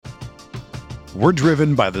We're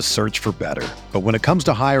driven by the search for better. But when it comes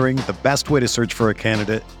to hiring, the best way to search for a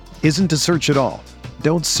candidate isn't to search at all.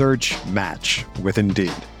 Don't search, match with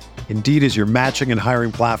Indeed. Indeed is your matching and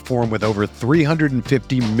hiring platform with over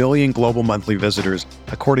 350 million global monthly visitors,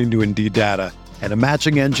 according to Indeed data, and a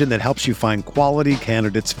matching engine that helps you find quality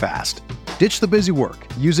candidates fast. Ditch the busy work.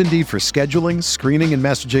 Use Indeed for scheduling, screening, and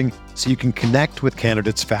messaging so you can connect with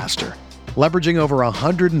candidates faster. Leveraging over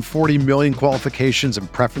 140 million qualifications and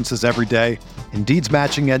preferences every day, Indeed's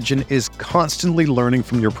matching engine is constantly learning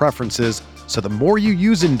from your preferences, so the more you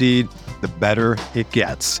use Indeed, the better it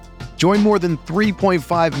gets. Join more than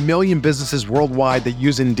 3.5 million businesses worldwide that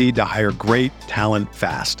use Indeed to hire great talent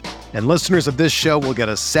fast. And listeners of this show will get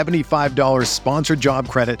a $75 sponsored job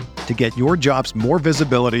credit to get your jobs more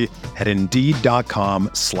visibility at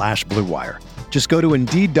Indeed.com/Blue Wire. Just go to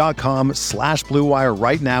Indeed.com/Blue Wire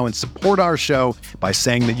right now and support our show by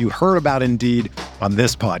saying that you heard about Indeed on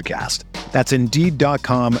this podcast. That's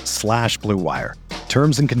Indeed.com/Blue Wire.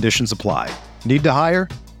 Terms and conditions apply. Need to hire?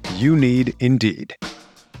 You need Indeed.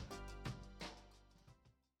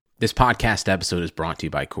 This podcast episode is brought to you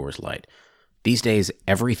by Coors Light. These days,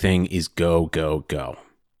 everything is go, go, go.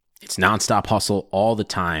 It's nonstop hustle all the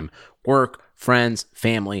time. Work, friends,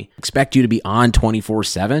 family, expect you to be on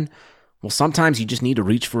 24/7. Well, sometimes you just need to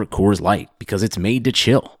reach for a Coors Light because it's made to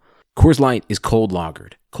chill. Coors Light is cold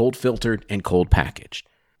lagered, cold filtered, and cold packaged.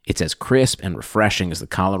 It's as crisp and refreshing as the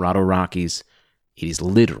Colorado Rockies. It is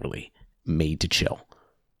literally made to chill.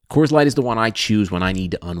 Coors Light is the one I choose when I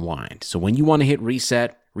need to unwind. So when you want to hit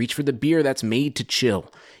reset, reach for the beer that's made to chill.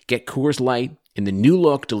 Get Coors Light in the new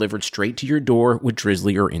look delivered straight to your door with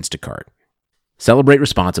Drizzly or Instacart. Celebrate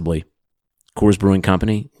responsibly. Coors Brewing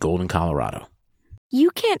Company, Golden, Colorado.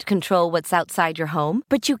 You can't control what's outside your home,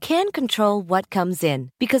 but you can control what comes in.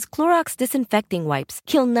 Because Clorox disinfecting wipes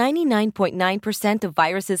kill 99.9% of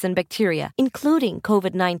viruses and bacteria, including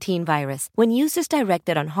COVID-19 virus, when used as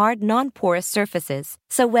directed on hard, non-porous surfaces.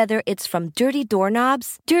 So whether it's from dirty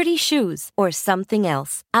doorknobs, dirty shoes, or something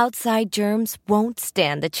else, outside germs won't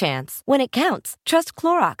stand a chance. When it counts, trust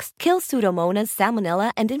Clorox. Kill Pseudomonas,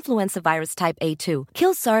 Salmonella, and influenza virus type A2.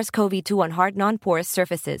 Kill SARS-CoV-2 on hard, non-porous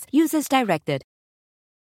surfaces. Use as directed.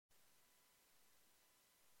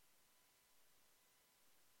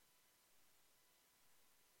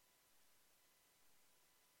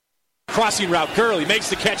 Crossing route, Gurley makes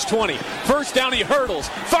the catch 20. First down, he hurdles.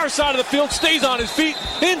 Far side of the field, stays on his feet,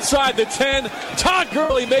 inside the 10. Todd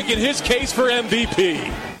Gurley making his case for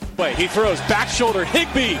MVP. He throws back shoulder.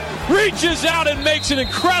 Higbee reaches out and makes an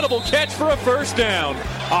incredible catch for a first down.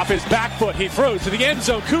 Off his back foot, he throws to the end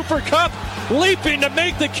zone. Cooper Kupp leaping to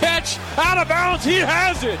make the catch. Out of bounds, he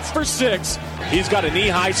has it for 6. He's got a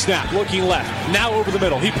knee-high snap, looking left. Now over the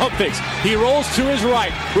middle. He pump fakes. He rolls to his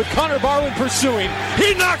right with Connor Barwin pursuing.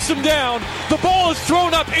 He knocks him down. The ball is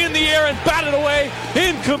thrown up in the air and batted away.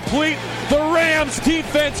 Incomplete. The Rams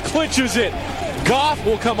defense clinches it. Goff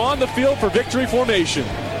will come on the field for victory formation.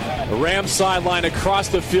 The Rams sideline across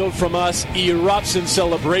the field from us erupts in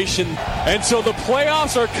celebration. And so the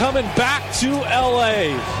playoffs are coming back to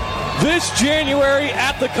L.A. this January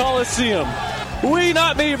at the Coliseum. We,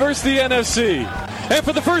 not me, versus the NFC. And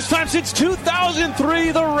for the first time since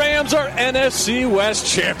 2003, the Rams are NFC West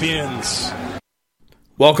champions.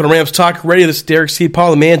 Welcome to Rams Talk Radio. This is Derek C.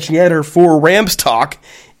 Paul, the managing editor for Rams Talk.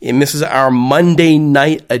 And this is our Monday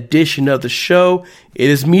night edition of the show. It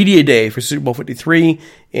is media day for Super Bowl 53,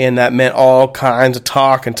 and that meant all kinds of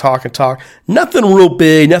talk. Nothing real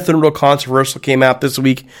big, nothing real controversial came out this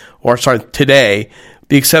week, today,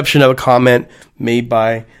 the exception of a comment made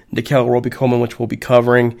by Nickell Robey-Coleman, which we'll be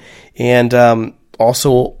covering. And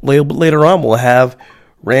also later on, we'll have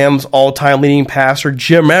Rams all-time leading passer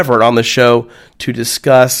Jim Everett on the show to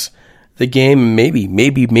discuss the game.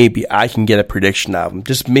 Maybe I can get a prediction of him.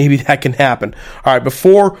 Just maybe that can happen. All right,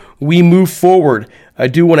 before we move forward, I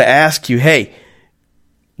do want to ask you, hey,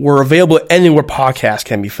 we're available anywhere podcasts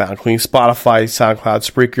can be found, including Spotify, SoundCloud,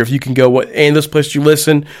 Spreaker. If you can go any of those places you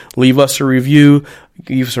listen, leave us a review,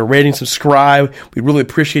 give us a rating, subscribe. We really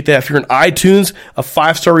appreciate that. If you're in iTunes, a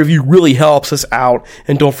 5-star review really helps us out.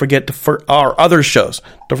 And don't forget our other shows.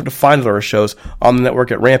 Don't forget to find our shows on the network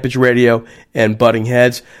at Rampage Radio and Butting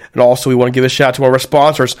Heads. And also, we want to give a shout out to our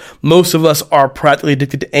sponsors. Most of us are practically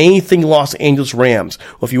addicted to anything Los Angeles Rams.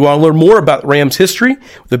 Well, if you want to learn more about Rams history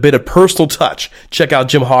with a bit of personal touch, check out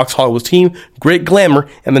Jim Hawk's Hollywood Team, Great Glamour,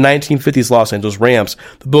 and the 1950s Los Angeles Rams.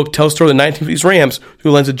 The book tells the story of the 1950s Rams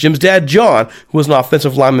through the lens of Jim's dad, John, who was an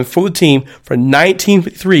offensive lineman for the team from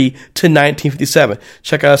 1953 to 1957.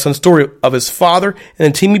 Check out his son's story of his father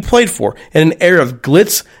and the team he played for in an era of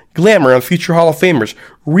glitz, glamour on future Hall of Famers.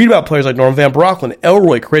 Read about players like Norman Van Brocklin,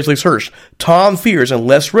 Elroy, Crazy Hirsch, Tom Fears, and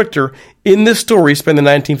Les Richter in this story spent the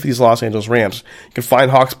 1950s Los Angeles Rams. You can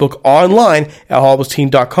find Hawk's book online at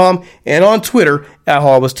hollywoodsteam.com and on Twitter at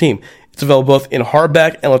hollywoodsteam. It's available both in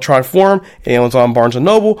hardback and electronic form at Amazon, Barnes &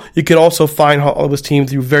 Noble. You can also find Hollywood's Team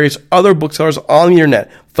through various other booksellers on the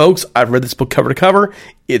internet. Folks, I've read this book cover to cover.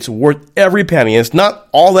 It's worth every penny, and it's not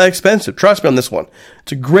all that expensive. Trust me on this one.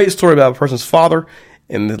 It's a great story about a person's father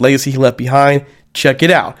and the legacy he left behind. Check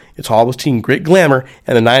it out. It's Hollywood's Team, Great Glamour,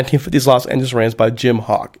 and the 1950s Los Angeles Rams by Jim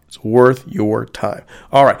Hawk. It's worth your time.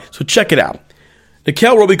 All right, so check it out.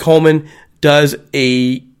 Nickell Robey-Coleman does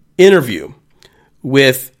a interview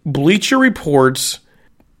with Bleacher Report's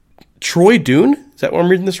Troy Dune. Is that what I'm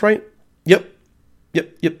reading this right? Yep.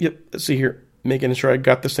 Let's see here. Making sure I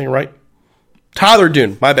got this thing right. Tyler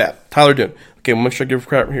Dune. My bad. Tyler Dune. Okay, we'll make sure I give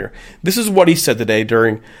credit here. This is what he said today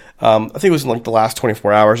during, I think it was in like the last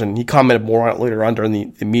 24 hours, and he commented more on it later on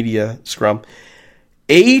during the media scrum.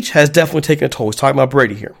 Age has definitely taken a toll. He's talking about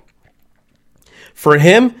Brady here. For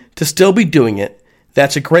him to still be doing it,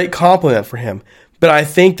 that's a great compliment for him. But I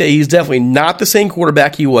think that he's definitely not the same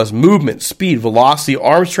quarterback he was. Movement, speed, velocity,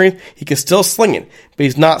 arm strength, he can still sling it, but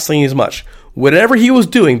he's not slinging as much. Whatever he was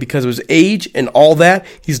doing because of his age and all that,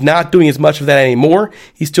 he's not doing as much of that anymore.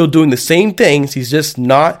 He's still doing the same things, he's just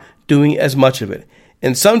not doing as much of it.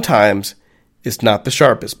 And sometimes it's not the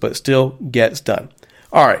sharpest, but it still gets done.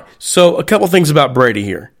 All right, so a couple things about Brady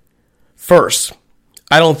here. First,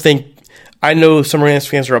 I know some Rams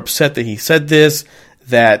fans are upset that he said this,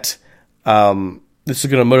 that this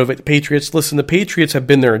is going to motivate the Patriots. Listen, the Patriots have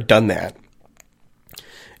been there and done that.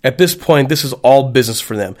 At this point, this is all business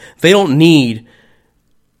for them. They don't need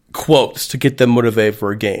quotes to get them motivated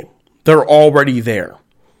for a game. They're already there.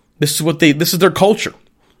 This is their culture.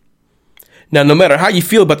 Now, no matter how you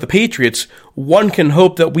feel about the Patriots, one can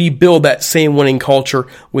hope that we build that same winning culture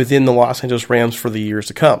within the Los Angeles Rams for the years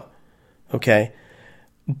to come. Okay?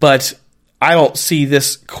 But I don't see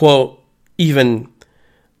this quote even.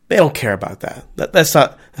 They don't care about that. That's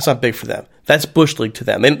not big for them. That's Bush League to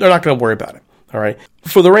them. They're not going to worry about it. All right.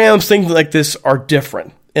 For the Rams, things like this are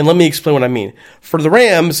different. And let me explain what I mean. For the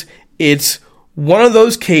Rams, it's one of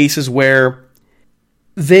those cases where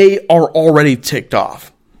they are already ticked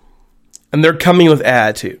off. And they're coming with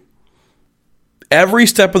attitude. Every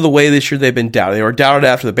step of the way this year, they've been doubted. They were doubted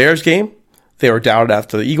after the Bears game. They were doubted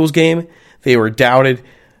after the Eagles game. They were doubted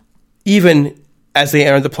even as they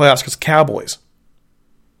entered the playoffs against the Cowboys.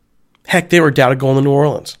 Heck, they were doubted going to New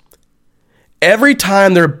Orleans. Every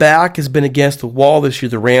time their back has been against the wall this year,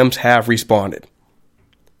 the Rams have responded.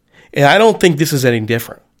 And I don't think this is any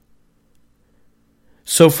different.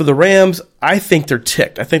 So for the Rams, I think they're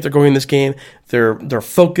ticked. I think they're going in this game. They're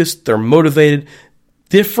focused. They're motivated.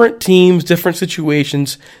 Different teams, different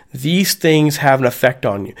situations. These things have an effect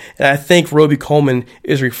on you. And I think Robey-Coleman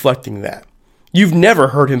is reflecting that. You've never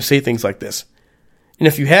heard him say things like this. And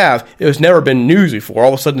if you have, it has never been news before.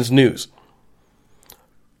 All of a sudden it's news.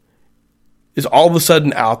 It's all of a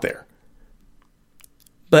sudden out there.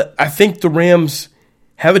 But I think the Rams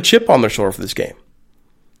have a chip on their shoulder for this game.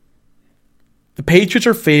 The Patriots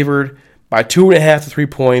are favored by 2.5 to 3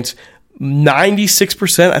 points.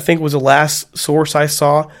 96%, I think, was the last source I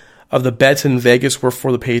saw of the bets in Vegas were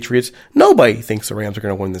for the Patriots. Nobody thinks the Rams are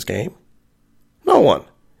going to win this game. No one.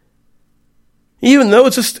 Even though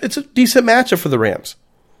it's a decent matchup for the Rams.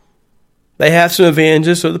 They have some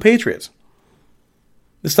advantages to the Patriots.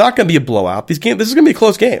 It's not going to be a blowout. This is going to be a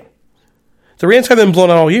close game. The Rams have been blown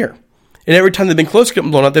out all year. And every time they've been close to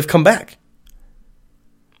getting blown out, they've come back.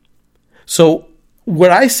 So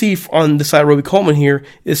what I see on the side of Robey-Coleman here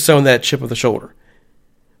is some of that chip of the shoulder.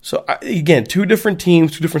 So again, two different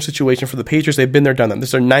teams, two different situations. For the Patriots, they've been there, done that. This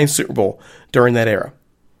is their 9th Super Bowl during that era.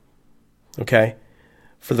 Okay?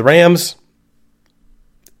 For the Rams,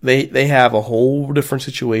 they have a whole different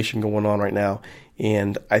situation going on right now.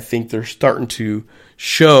 And I think they're starting to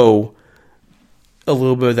show a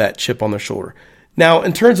little bit of that chip on their shoulder. Now,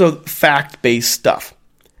 in terms of fact-based stuff,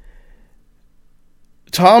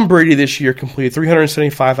 Tom Brady this year completed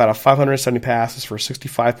 375 out of 570 passes for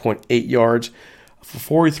 65.8 yards,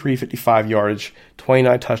 for 43.55 yards,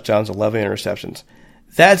 29 touchdowns, 11 interceptions.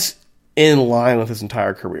 That's in line with his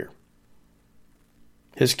entire career.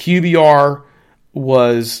 His QBR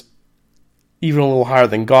was even a little higher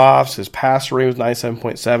than Goff's. His passer rating was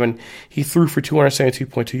 97.7. He threw for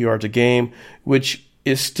 272.2 yards a game, which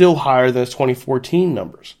is still higher than his 2014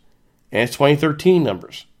 numbers, and his 2013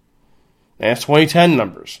 numbers, and his 2010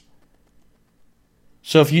 numbers.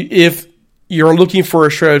 So if you're looking for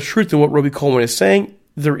a shred of truth in what Robey-Coleman is saying,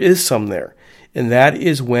 there is some there. And that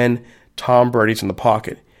is when Tom Brady's in the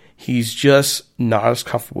pocket. He's just not as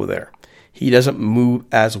comfortable there. He doesn't move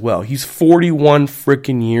as well. He's 41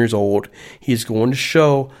 freaking years old. He's going to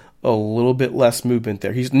show a little bit less movement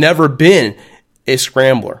there. He's never been a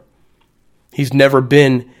scrambler. He's never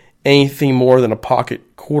been anything more than a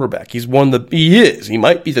pocket quarterback. He is. He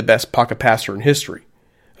might be the best pocket passer in history.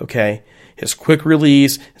 Okay? His quick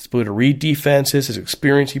release, his ability to read defenses, his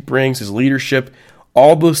experience he brings, his leadership,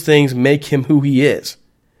 all those things make him who he is.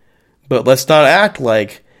 But let's not act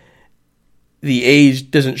like the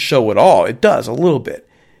age doesn't show at all. It does, a little bit.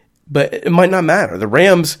 But it might not matter. The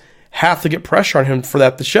Rams have to get pressure on him for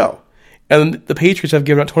that to show. And the Patriots have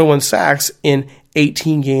given up 21 sacks in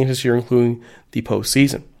 18 games this year, including the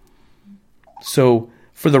postseason. So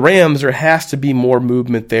for the Rams, there has to be more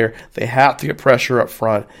movement there. They have to get pressure up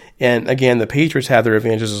front. And again, the Patriots have their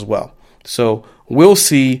advantages as well. So we'll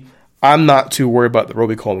see. I'm not too worried about the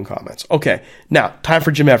Robey-Coleman comments. Okay, now, time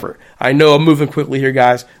for Jim Everett. I know I'm moving quickly here,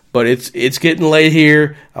 guys, but it's getting late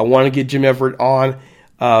here. I want to get Jim Everett on.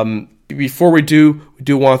 Before we do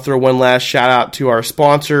want to throw one last shout-out to our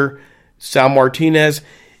sponsor, Sal Martinez.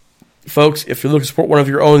 Folks, if you're looking to support one of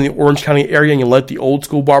your own in the Orange County area and you like the old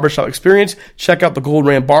school barbershop experience, check out the Golden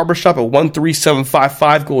Ram Barbershop at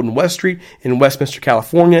 13755 Golden West Street in Westminster,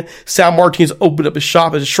 California. Sal Martinez opened up his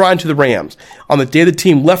shop as a shrine to the Rams on the day the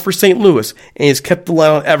team left for St. Louis, and he's kept the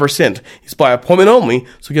line on ever since. He's by appointment only,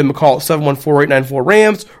 so give him a call at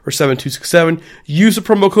 714-894-RAMS or 7267. Use the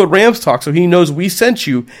promo code RAMSTALK so he knows we sent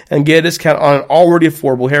you and get a discount on an already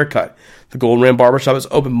affordable haircut. The Golden Ram Barbershop is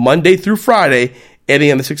open Monday through Friday, 8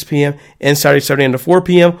 a.m. to 6 p.m., and Saturday, 7 a.m. to 4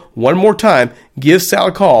 p.m. One more time, give Sal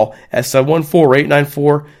a call at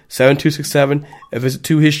 714-894-7267. A visit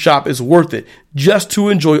to his shop is worth it just to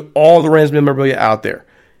enjoy all the Rams memorabilia out there.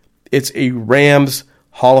 It's a Rams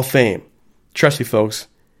Hall of Fame. Trust me, folks,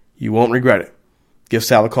 you won't regret it. Give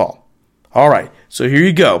Sal a call. All right, so here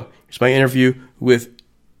you go. Here's my interview with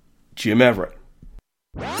Jim Everett.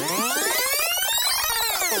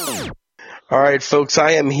 All right, folks,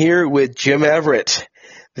 I am here with Jim Everett,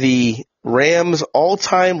 the Rams'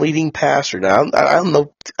 all-time leading passer. Now,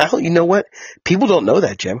 you know what? People don't know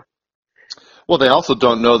that, Jim. Well, they also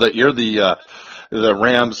don't know that you're the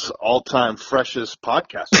Rams' all-time freshest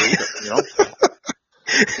podcaster either, you know?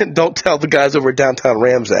 Don't tell the guys over at Downtown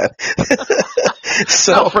Rams that.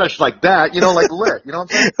 So, not fresh like that, like lit, you know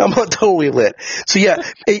what I'm saying? I'm totally lit. So yeah,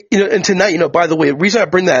 and tonight, by the way, the reason I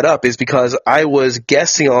bring that up is because I was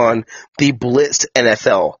guesting on the Blitzed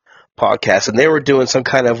NFL podcast, and they were doing some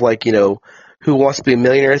kind of Who Wants to Be a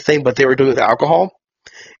Millionaire thing, but they were doing it with alcohol.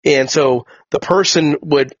 And so the person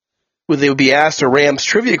they would be asked a Rams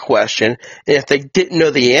trivia question, and if they didn't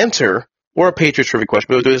know the answer, or a Patriots trivia question,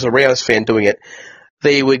 but there was a Rams fan doing it,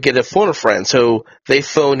 they would get a phone a friend. So they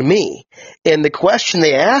phoned me. And the question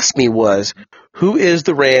they asked me was, who is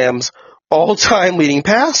the Rams' all-time leading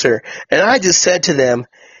passer? And I just said to them,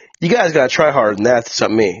 you guys got to try harder than that to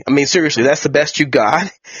something me. I mean, seriously, that's the best you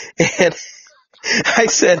got? And I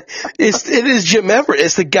said, it is Jim Everett.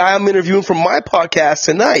 It's the guy I'm interviewing from my podcast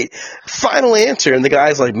tonight. Final answer. And the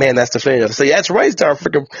guy's like, man, that's definitive. So yeah, that's right. It's darn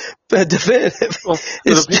freaking definitive. Well,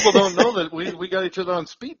 the people don't know that we got each other on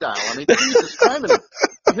speed dial. I mean, Jesus Christ,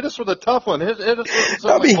 hit us with a tough one. Hit us with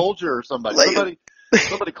something like Bolger or somebody.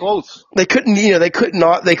 Somebody close. They couldn't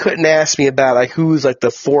ask me about who's the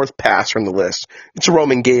fourth passer on the list. It's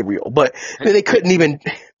Roman Gabriel, but they couldn't even.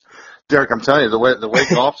 Derek, I'm telling you, the way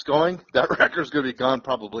golf's going, that record's going to be gone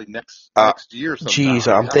probably next year sometime. Geez,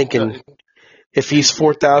 I'm thinking if he's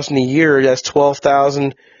 4,000 a year, that's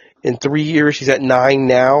 12,000 in 3 years. He's at 9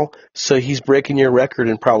 now, so he's breaking your record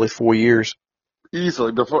in probably 4 years.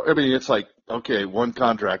 Easily. It's like, okay, one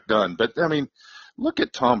contract done. But, look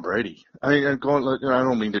at Tom Brady. I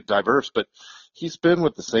don't mean to diverse, but he's been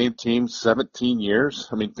with the same team 17 years.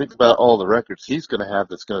 Think about all the records he's going to have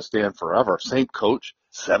that's going to stand forever. Same coach.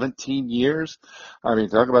 17 years.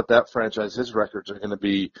 Talk about that franchise. His records are going to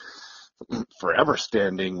be forever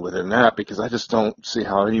standing within that because I just don't see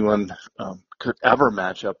how anyone could ever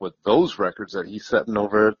match up with those records that he's setting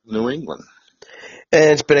over at New England.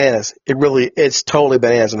 And it's bananas. It's totally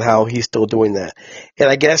bananas on how he's still doing that. And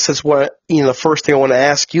I guess that's what, the first thing I want to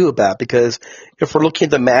ask you about, because if we're looking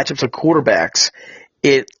at the matchups of quarterbacks,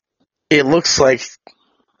 it looks like,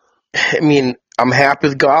 I'm happy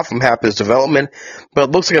with Goff. I'm happy with his development. But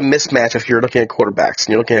it looks like a mismatch if you're looking at quarterbacks and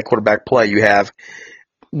you're looking at quarterback play. You have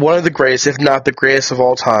one of the greatest, if not the greatest of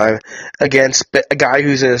all time, against a guy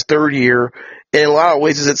who's in his third year. And in a lot of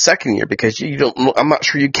ways, is his second year because I'm not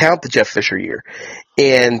sure you count the Jeff Fisher year.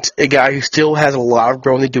 And a guy who still has a lot of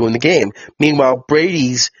growing to do in the game. Meanwhile,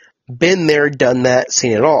 Brady's been there, done that,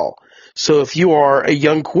 seen it all. So if you are a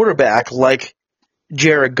young quarterback like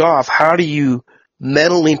Jared Goff, how do you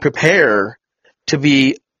mentally prepare to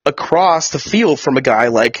be across the field from a guy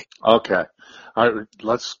like? Okay. All right,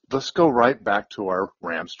 let's go right back to our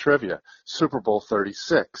Rams trivia. Super Bowl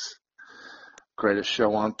 36. Greatest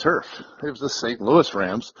show on turf. It was the St. Louis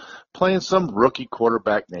Rams playing some rookie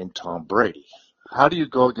quarterback named Tom Brady. How do you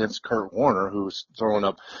go against Kurt Warner, who's throwing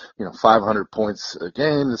up, 500 points a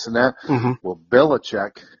game, this and that? Mm-hmm. Well,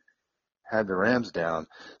 Belichick had the Rams down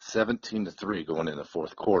 17-3 going in the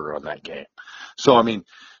fourth quarter on that game. So, I mean,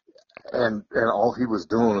 and all he was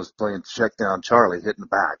doing was playing check down Charlie, hitting the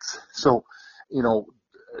backs. So,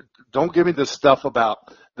 don't give me this stuff about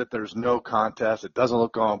that there's no contest. It doesn't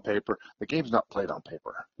look on paper. The game's not played on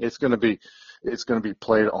paper. It's going to be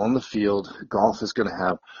played on the field. Golf is going to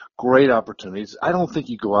have great opportunities. I don't think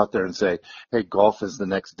you go out there and say, hey, golf is the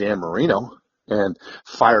next Dan Marino and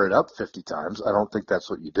fire it up 50 times. I don't think that's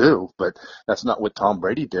what you do, but that's not what Tom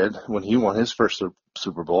Brady did when he won his first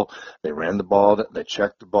Super Bowl. They ran the ball, they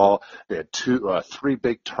checked the ball, they had three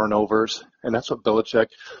big turnovers, and that's what Belichick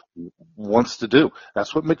wants to do.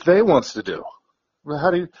 That's what McVay wants to do. Well,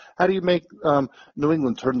 how do you make New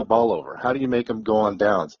England turn the ball over? How do you make them go on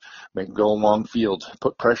downs, make them go long field,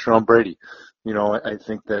 put pressure on Brady? I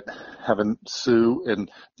think that having Sue and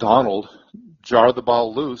Donald jar the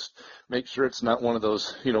ball loose, make sure it's not one of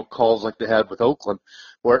those, calls like they had with Oakland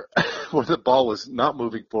where the ball was not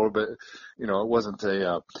moving forward, but, it wasn't they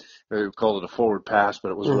called it a forward pass,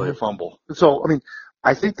 but it was really a fumble. So, I mean,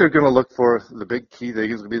 I think they're going to look for the big key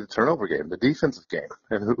thing is going to be the turnover game, the defensive game,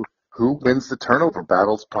 and who wins the turnover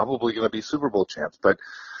battle is probably going to be Super Bowl champs. But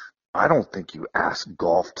I don't think you ask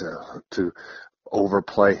Goff to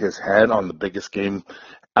overplay his head on the biggest game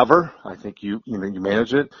ever. I think you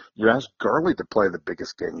manage it. You ask Gurley to play the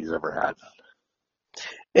biggest game he's ever had.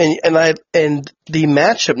 And the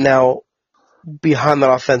matchup now behind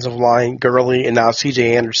that offensive line, Gurley and now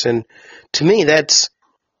C.J. Anderson, to me that's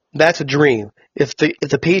a dream. If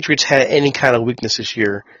the Patriots had any kind of weakness this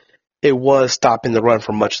year, it was stopping the run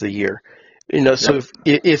for much of the year. So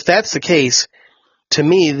if that's the case, to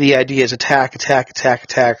me the idea is attack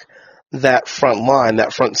that front line,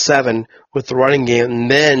 that front seven with the running game,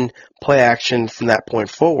 and then play action from that point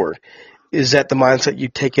forward. Is that the mindset you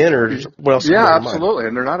take in, or what else? Yeah, absolutely.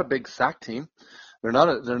 And they're not a big sack team.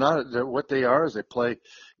 They're what they are is they play,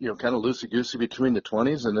 kind of loosey-goosey between the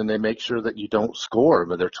 20s, and then they make sure that you don't score.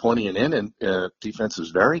 But they're 20 and in, and defense is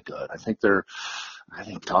very good. I think they're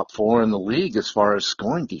top 4 in the league as far as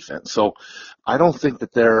scoring defense. So I don't think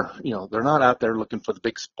that they're not out there looking for the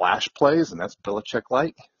big splash plays, and that's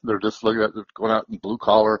Belichick-like. They're just looking at going out in blue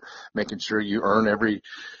collar, making sure you earn every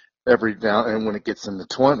down, and when it gets in the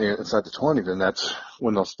 20, inside the 20, then that's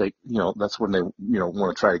when they'll stay. That's when they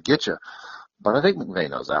want to try to get you. But I think McVay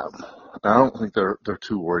knows that. I don't think they're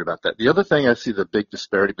too worried about that. The other thing I see the big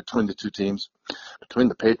disparity between the two teams, between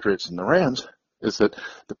the Patriots and the Rams, is that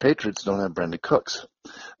the Patriots don't have Brandon Cooks.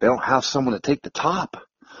 They don't have someone to take the top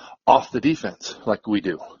off the defense like we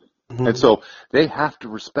do. Mm-hmm. And so they have to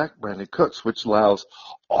respect Brandon Cooks, which allows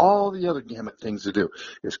all the other gamut things to do.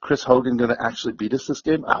 Is Chris Hogan going to actually beat us this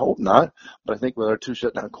game? I hope not. But I think with our 2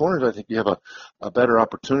 shutdown corners, I think you have a better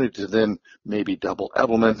opportunity to then maybe double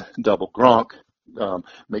Edelman, double Gronk,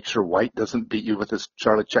 make sure White doesn't beat you with his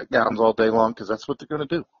Charlie checkdowns all day long, because that's what they're going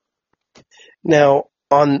to do. Now,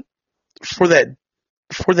 for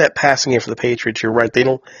that passing game for the Patriots, you're right. They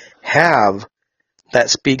don't have that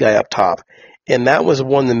speed guy up top. And that was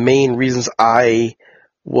one of the main reasons I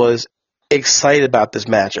was excited about this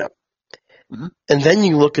matchup. Mm-hmm. And then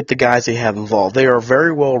you look at the guys they have involved. They are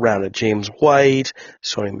very well rounded. James White,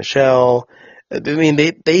 Sony Michel. I mean,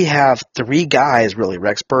 they have 3 guys, really.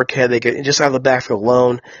 Rex Burkhead, they get just out of the backfield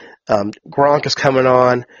alone. Gronk is coming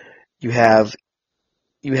on. You have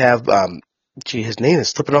his name is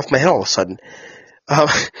slipping off my head all of a sudden.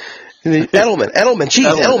 Edelman.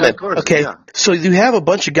 Of course, okay, yeah. So you have a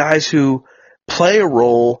bunch of guys who play a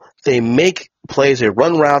role, they make plays, they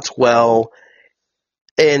run routes well,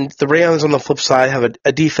 and the Rams on the flip side have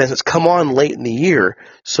a defense that's come on late in the year.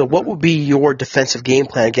 So what would be your defensive game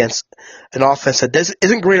plan against an offense that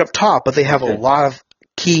isn't great up top, but they have a lot of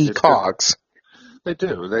key cogs? They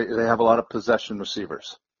do. They have a lot of possession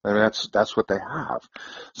receivers. I mean, that's what they have.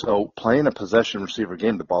 So playing a possession receiver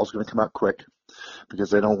game, the ball's going to come out quick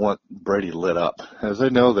because they don't want Brady lit up. As they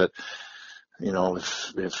know that, if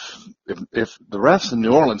the refs in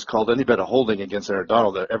New Orleans called any bit of holding against Aaron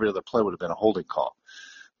Donald, every other play would have been a holding call.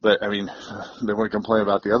 But, I mean, they weren't complaining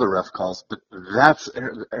about the other ref calls. But that's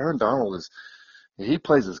Aaron Donald he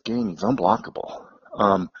plays this game. He's unblockable.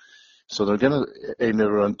 So they're going to aim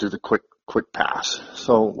to do the quick pass.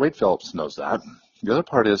 So Wade Phillips knows that. The other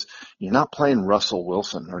part is you're not playing Russell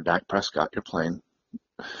Wilson or Dak Prescott. You're playing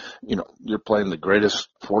the greatest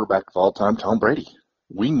quarterback of all time, Tom Brady.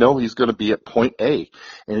 We know he's going to be at point A,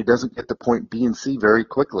 and he doesn't get to point B and C very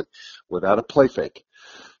quickly without a play fake.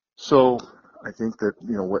 So I think that,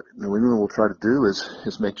 what New England will try to do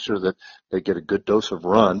is make sure that they get a good dose of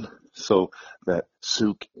run so that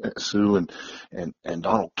Sue and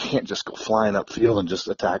Donald can't just go flying upfield and just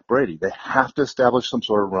attack Brady. They have to establish some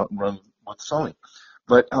sort of run with Sony.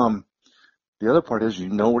 But the other part is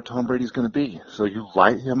where Tom Brady's going to be, so you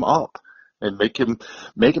light him up and make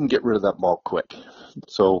him get rid of that ball quick.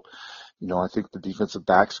 So, I think the defensive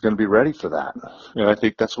backs are going to be ready for that. And I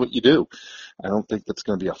think that's what you do. I don't think that's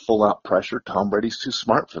going to be a full-out pressure. Tom Brady's too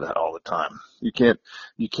smart for that all the time. You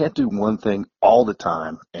can't do one thing all the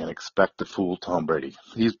time and expect to fool Tom Brady.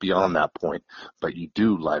 He's beyond that point, but you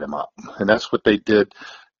do light him up. And that's what they did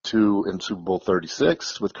in Super Bowl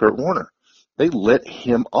 36 with Kurt Warner. They lit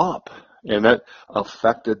him up, and that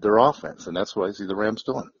affected their offense, and that's what I see the Rams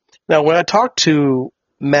doing. Now, when I talked to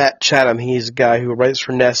Matt Chatham, he's a guy who writes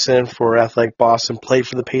for Nesson, for Athletic Boston, played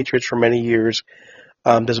for the Patriots for many years,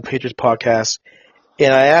 does a Patriots podcast,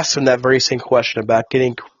 and I asked him that very same question about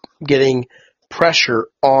getting pressure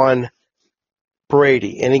on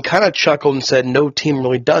Brady, and he kind of chuckled and said, no team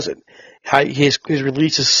really does it. His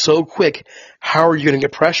release is so quick, how are you going to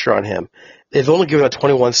get pressure on him? They've only given out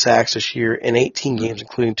 21 sacks this year in 18 games,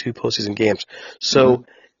 including 2 postseason games. So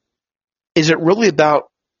is it really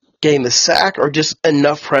about getting the sack or just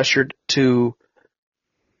enough pressure to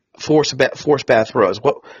force bad throws?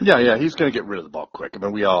 Yeah, he's going to get rid of the ball quick. I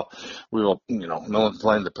mean, we all, no one's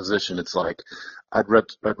playing the position. It's like, I'd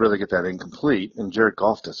rather get that incomplete, and Jared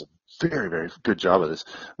Goff does a very, very good job of this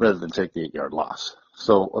rather than take the 8-yard loss.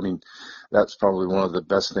 So, I mean, that's probably one of the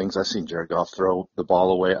best things. I've seen Jared Goff throw the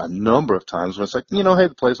ball away a number of times when it's like, hey,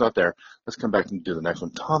 the play's not there. Let's come back and do the next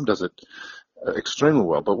one. Tom does it extremely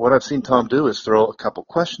well. But what I've seen Tom do is throw a couple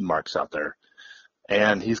question marks out there,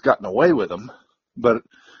 and he's gotten away with them. But,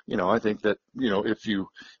 I think that,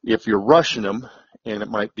 if you're rushing him, and it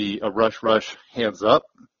might be a rush, hands up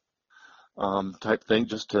type thing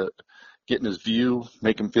just to get in his view,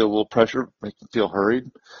 make him feel a little pressure, make him feel hurried.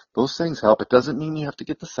 Those things help. It doesn't mean you have to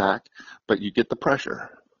get the sack, but you get the pressure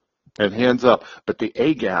and hands up. But the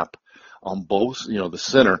A gap on both, the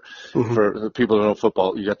center, for the people who know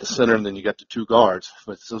football, you got the center and then you got the 2 guards.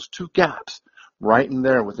 But it's those 2 gaps right in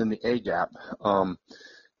there within the A gap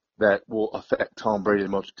that will affect Tom Brady the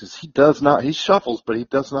most, because he shuffles, but he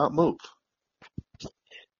does not move.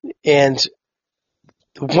 And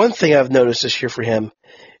the one thing I've noticed this year for him,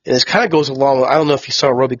 and this kind of goes along, I don't know if you saw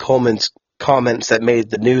Robey-Coleman's comments that made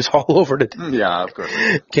the news all over it. Yeah, of course.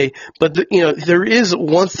 Okay, but there is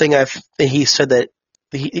one thing he said that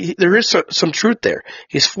there is some truth there.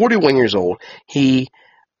 He's 41 years old. He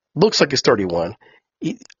looks like he's 31.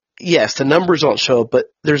 Yes, the numbers don't show, but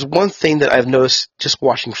there's one thing that I've noticed just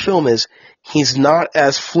watching film is he's not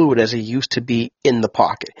as fluid as he used to be in the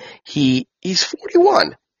pocket. He's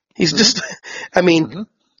 41. He's just,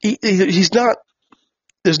 he's not.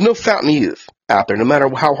 There's no fountain of youth out there, no matter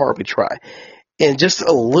how hard we try. And just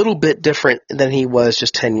a little bit different than he was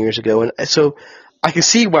just 10 years ago. And so I can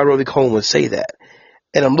see why Robey-Coleman would say that.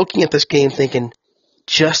 And I'm looking at this game thinking,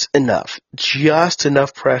 just enough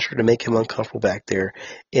pressure to make him uncomfortable back there.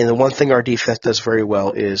 And the one thing our defense does very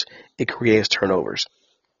well is it creates turnovers.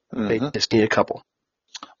 They just need a couple.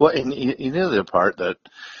 Well, and the other part that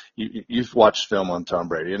you've watched film on Tom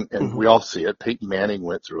Brady, and we all see it. Peyton Manning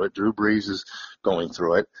went through it. Drew Brees is going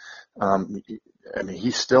through it.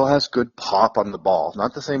 He still has good pop on the ball.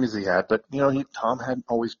 Not the same as he had, but, Tom hadn't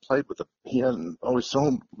always played with he hadn't always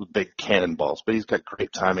thrown big cannonballs, but he's got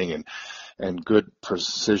great timing and good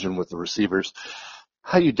precision with the receivers.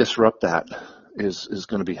 How you disrupt that is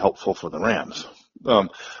going to be helpful for the Rams.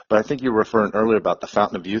 But I think you were referring earlier about the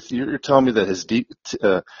fountain of youth. You're telling me that his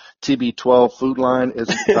TB12 food line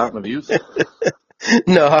isn't the fountain of youth?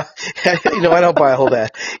 No, I don't buy all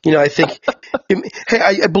that. I think,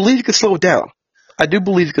 I believe you can slow it down. I do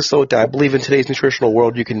believe you can slow it down. I believe in today's nutritional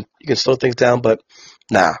world you can slow things down, but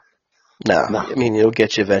nah. It'll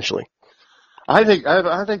get you eventually. I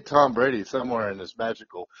think Tom Brady somewhere in his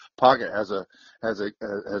magical pocket has a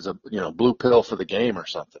blue pill for the game or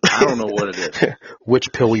something. I don't know what it is.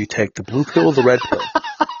 Which pill will you take, the blue pill or the red pill?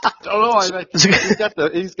 I don't know. I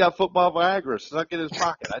think he's got football Viagra stuck in his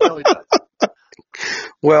pocket. I know he does.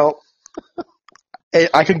 Well,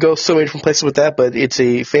 I could go so many different places with that, but it's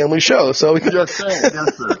a family show, so just saying.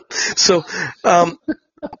 Yes, sir. So,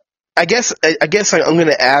 I guess I'm going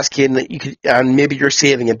to ask you, and maybe you're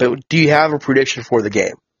saving it, but do you have a prediction for the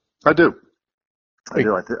game? I do.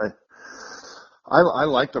 I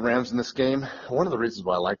like the Rams in this game. One of the reasons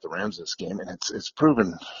why I like the Rams in this game, and it's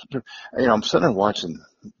proven, I'm sitting there watching,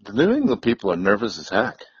 the New England people are nervous as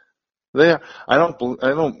heck. I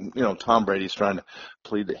don't, Tom Brady's trying to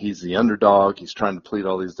plead that he's the underdog. He's trying to plead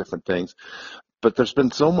all these different things. But there's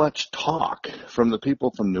been so much talk from the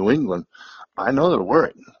people from New England. I know they're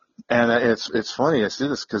worried. And it's funny I see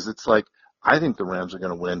this because it's like, I think the Rams are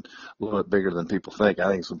going to win a little bit bigger than people think. I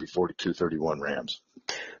think it's going to be 42-31 Rams.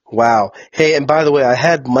 Wow. Hey, and by the way, I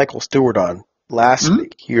had Michael Stewart on last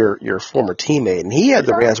week, your former teammate, and he had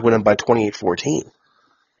the Rams winning by 28-14.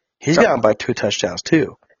 He's gotten by 2 touchdowns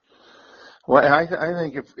too. Well, I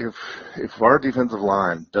think if our defensive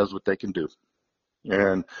line does what they can do,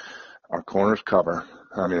 and our corners cover,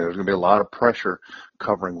 I mean, there's going to be a lot of pressure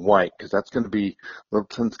covering White because that's going to be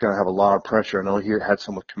Littleton's going to have a lot of pressure. I know he had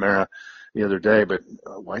some with Kamara the other day, but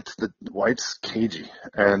White's cagey,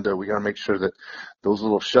 and we got to make sure that those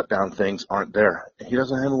little shutdown things aren't there. He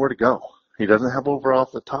doesn't have anywhere to go. He doesn't have over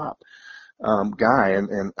off the top guy,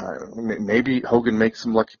 and maybe Hogan makes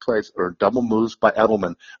some lucky plays or double moves by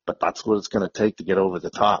Edelman, but that's what it's going to take to get over the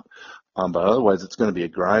top. But otherwise, it's going to be a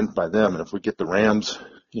grind by them. And if we get the Rams,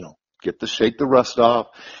 shake the rust off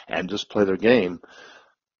and just play their game.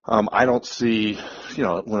 I don't see,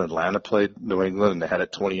 when Atlanta played New England and they had a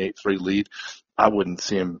 28-3 lead, I wouldn't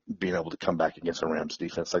see them being able to come back against a Rams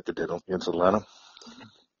defense like they did against Atlanta.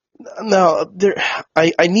 Now,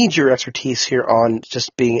 I need your expertise here on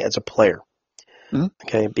just being as a player,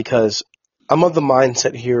 okay? Because I'm of the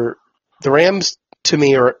mindset here, the Rams, to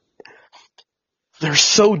me, they're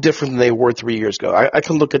so different than they were 3 years ago. I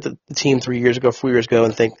can look at the team 3 years ago, 4 years ago,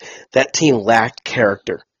 and think that team lacked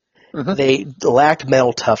character. They lacked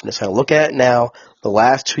mental toughness. I look at it now, the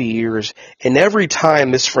last 2 years, and every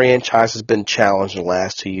time this franchise has been challenged in the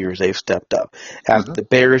last 2 years, they've stepped up. After the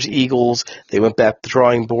Bears, Eagles, they went back to the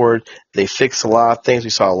drawing board. They fixed a lot of things.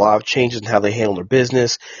 We saw a lot of changes in how they handled their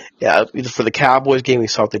business. For the Cowboys game, we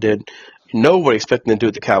saw what they did. Nobody expected them to do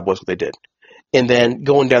with the Cowboys what they did. And then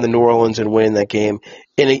going down to New Orleans and winning that game.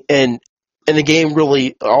 And the game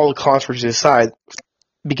really, all the controversies aside,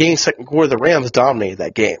 beginning second quarter, the Rams dominated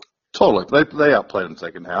that game. Totally. They outplayed them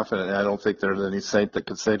second half, and I don't think there's any Saint that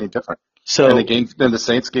could say any different. So, and the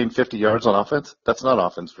Saints gained 50 yards on offense. That's not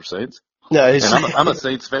offense for Saints. No, and I'm a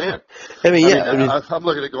Saints fan. I'm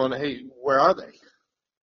looking at going, hey, where are they?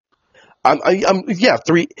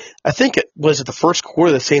 Three. I think it was the first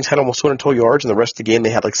quarter the Saints had almost 200 total yards, and the rest of the game they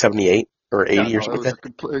had like 78 or 80 or something like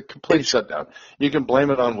that. A complete shutdown. You can blame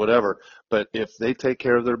it on whatever, but if they take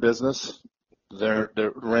care of their business, their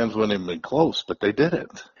Rams wouldn't even been close, but they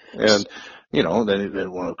didn't. And, they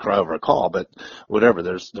didn't want to cry over a call, but whatever.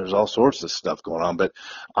 There's all sorts of stuff going on. But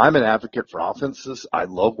I'm an advocate for offenses. I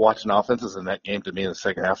love watching offenses, and that game to me in the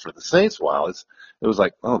second half for the Saints, it was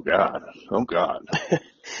like, oh, God.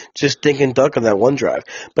 Just dink and dunk on that one drive.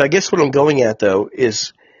 But I guess what I'm going at, though,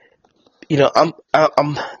 is,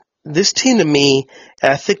 I'm this team to me,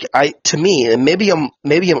 and I think and maybe I'm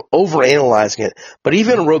overanalyzing it, but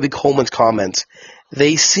even Robey-Coleman's comments,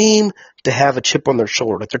 they seem to have a chip on their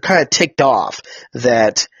shoulder. Like they're kind of ticked off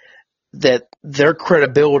that their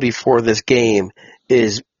credibility for this game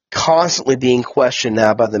is constantly being questioned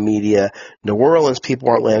now by the media. New Orleans people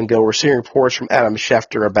aren't letting go. We're seeing reports from Adam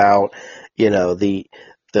Schefter about, the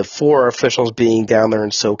 4 officials being down there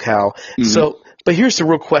in SoCal. So, but here's the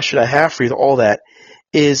real question I have for you, all that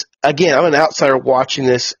is, again, I'm an outsider watching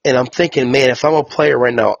this, and I'm thinking, man, if I'm a player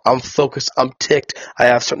right now, I'm focused, I'm ticked, I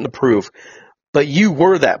have something to prove. But you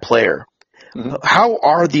were that player. How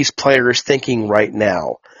are these players thinking right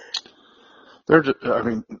now?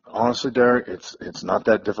 Honestly, Derek, it's not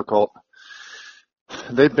that difficult.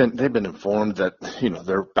 They've been informed that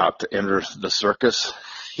they're about to enter the circus,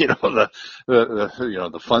 the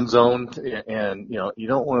fun zone, and you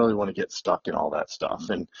don't really want to get stuck in all that stuff.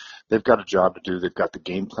 And they've got a job to do. They've got the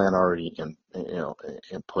game plan already and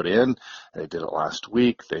put in. They did it last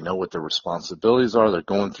week. They know what their responsibilities are. They're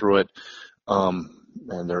going through it.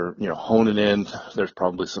 And they're, honing in. There's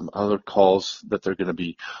probably some other calls that they're going to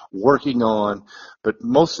be working on, but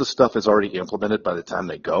most of the stuff is already implemented by the time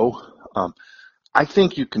they go. I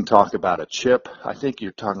think you can talk about a chip. I think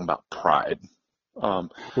you're talking about pride.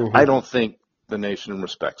 I don't think the nation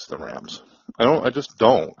respects the Rams. I just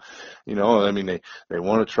don't. They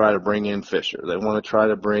want to try to bring in Fisher. They want to try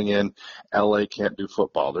to bring in LA can't do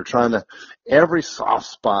football. They're trying to, every soft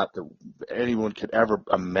spot that anyone could ever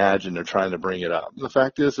imagine, they're trying to bring it up. The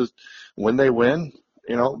fact is when they win,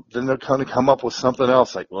 then they're going to come up with something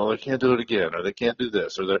else like, well, they can't do it again, or they can't do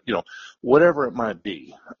this, or whatever it might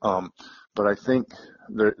be. but I think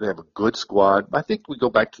they have a good squad. I think we go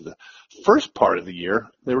back to the first part of the year.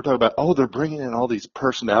 They were talking about, they're bringing in all these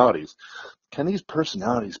personalities. Can these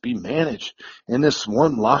personalities be managed in this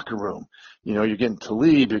one locker room? You're getting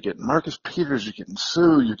Talib, you're getting Marcus Peters, you're getting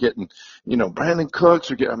Sue, you're getting, Brandon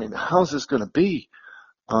Cooks. How's this going to be?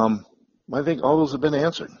 I think all those have been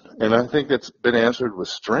answered, and I think it's been answered with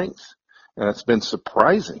strength, and it's been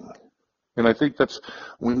surprising. And I think that's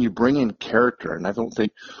when you bring in character, and I don't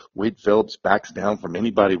think Wade Phillips backs down from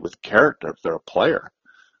anybody with character if they're a player.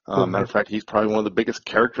 Matter of fact, he's probably one of the biggest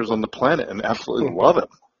characters on the planet, and absolutely love him.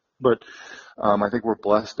 But I think we're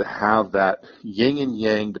blessed to have that yin and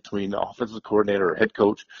yang between the offensive coordinator or head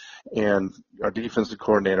coach and our defensive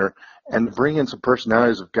coordinator, and bring in some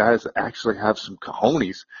personalities of guys that actually have some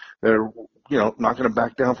cojones that are, not going to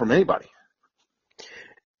back down from anybody.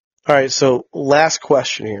 All right, so last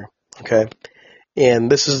question here, okay?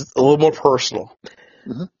 And this is a little more personal.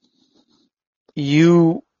 Mm-hmm.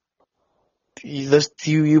 You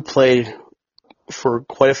played for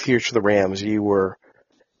quite a few years for the Rams. You were,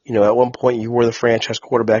 at one point you were the franchise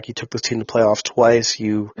quarterback. You took this team to playoffs twice.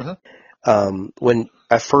 When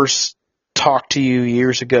I first talked to you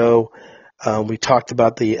years ago, we talked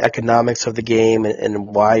about the economics of the game and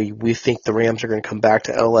why we think the Rams are going to come back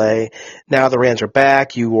to LA. Now the Rams are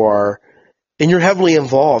back. You're heavily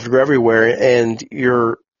involved. You're everywhere, and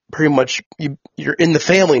you're pretty much you're in the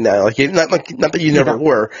family now. Not that you never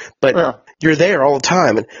were, but you're there all the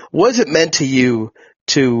time. And what has it meant to you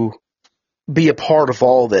to be a part of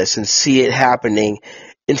all this and see it happening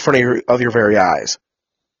in front of your very eyes?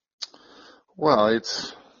 Well,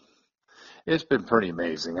 it's been pretty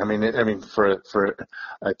amazing. I mean, for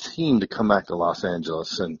a team to come back to Los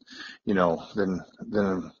Angeles and then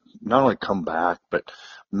not only come back but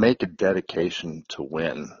make a dedication to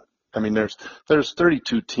win. I mean, there's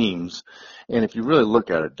 32 teams, and if you really look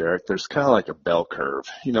at it, Derek, there's kind of like a bell curve.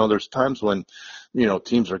 There's times when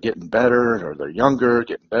teams are getting better, or they're younger,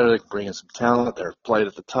 getting better, they can bring in some talent, they're played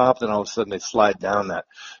at the top, then all of a sudden they slide down that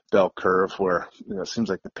bell curve where it seems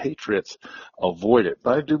like the Patriots avoid it.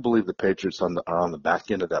 But I do believe the Patriots are on the back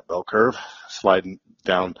end of that bell curve, sliding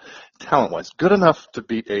down talent-wise. Good enough to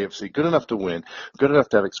beat AFC, good enough to win, good enough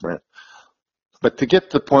to have experience. But to get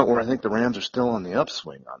to the point where I think the Rams are still on the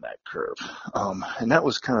upswing on that curve. And that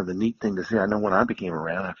was kind of the neat thing to see. I know when I became a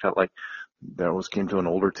Ram, I felt like that came to an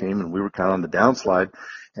older team and we were kind of on the downslide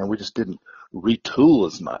and we just didn't retool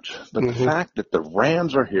as much. But the fact that the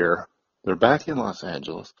Rams are here, they're back in Los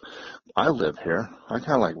Angeles. I live here. I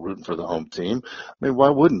kind of like rooting for the home team. I mean, why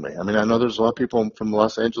wouldn't we? I mean, I know there's a lot of people from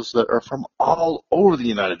Los Angeles that are from all over the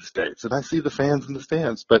United States, and I see the fans in the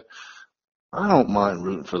stands, but I don't mind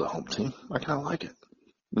rooting for the home team. I kind of like it.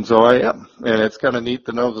 And so I am. And it's kind of neat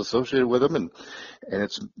to know I was associated with them. And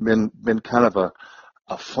it's been kind of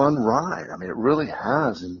a fun ride. I mean, it really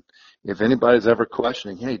has. And if anybody's ever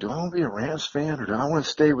questioning, hey, do I want to be a Rams fan or do I want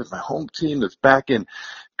to stay with my home team that's back in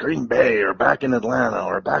Green Bay or back in Atlanta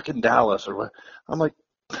or back in Dallas or what? I'm like,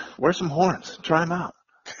 wear some horns. Try them out.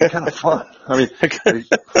 It's kind of fun. I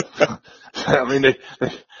mean,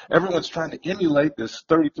 everyone's trying to emulate this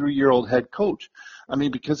 33-year-old head coach. I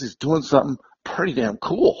mean, because he's doing something pretty damn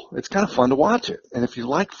cool. It's kind of fun to watch it. And if you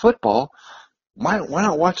like football, why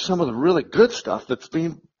not watch some of the really good stuff that's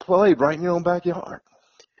being played right in your own backyard?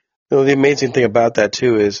 The amazing thing about that,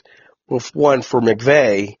 too, is, well, one, for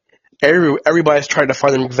McVay, everybody's trying to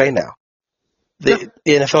find the McVay now. The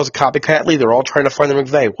NFL's a copycat league. They're all trying to find the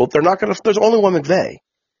McVay. Well, they're not going to – there's only one McVay.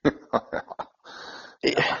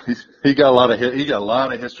 He got a lot of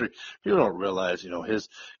history. You don't realize, his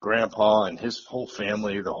grandpa and his whole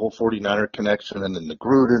family, the whole 49er connection, and then the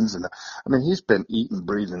Grudens, and I mean, he's been eating,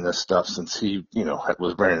 breathing this stuff since he,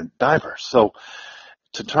 was wearing diapers. So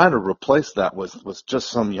to try to replace that was just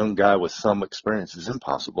some young guy with some experience is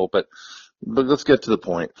impossible. But let's get to the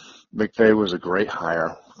point. McVay was a great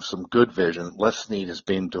hire, some good vision. Les Snead has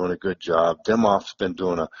been doing a good job. Kevin Demoff's been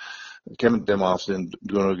doing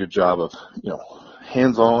a good job of,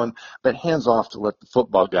 hands-on, but hands-off to let the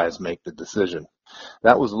football guys make the decision.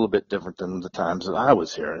 That was a little bit different than the times that I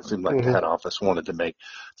was here. It seemed like the head office wanted to make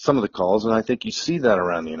some of the calls, and I think you see that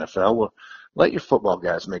around the NFL. Well, let your football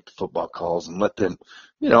guys make the football calls and let them,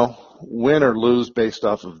 win or lose based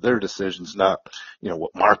off of their decisions, not,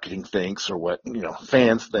 what marketing thinks or what,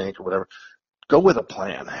 fans think or whatever. Go with a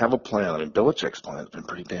plan. Have a plan. I mean, Belichick's plan has been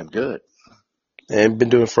pretty damn good. And been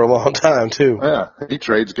doing it for a long time, too. Yeah, he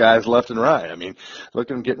trades guys left and right. I mean,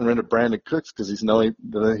 look at him getting rid of Brandon Cooks because he's not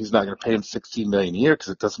going to pay him $16 million a year because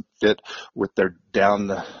it doesn't fit with their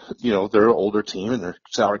their older team and their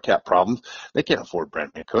salary cap problems. They can't afford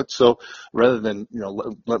Brandon Cooks. So rather than,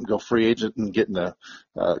 let him go free agent and getting a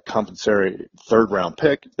compensatory third-round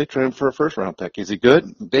pick, they trade him for a first-round pick. Is he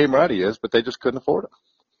good? Damn right he is, but they just couldn't afford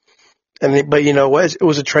him. But you know what? It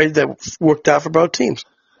was a trade that worked out for both teams.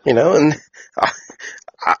 And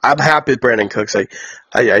I'm happy with Brandon Cooks.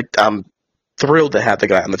 I'm thrilled to have the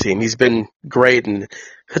guy on the team. He's been great and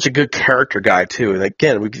such a good character guy, too. And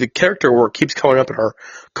again, the character work keeps coming up in our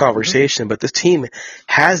conversation, but this team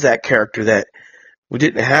has that character that we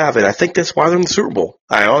didn't have, and I think that's why they're in the Super Bowl.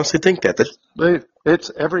 I honestly think that.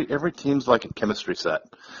 It's every team's like a chemistry set,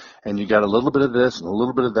 and you got a little bit of this and a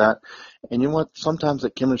little bit of that. And you know what? Sometimes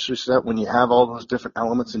that chemistry set, when you have all those different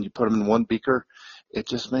elements and you put them in one beaker, it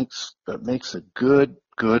just makes a good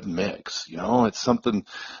mix. It's something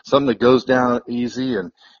that goes down easy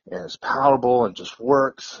and is palatable and just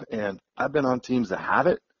works. And I've been on teams that have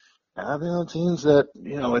it, and I've been on teams that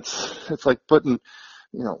it's like putting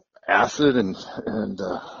acid and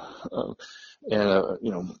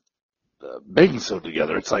baking soda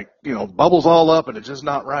together. It's like bubbles all up and it's just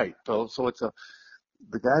not right. So it's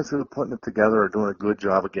the guys who are putting it together are doing a good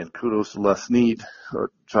job. Again, kudos to Les Snead or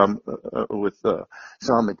Sean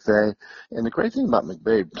McVay. And the great thing about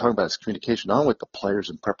McVay, talking about his communication, not only with the players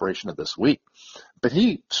in preparation of this week, but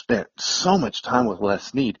he spent so much time with Les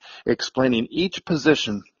Snead explaining each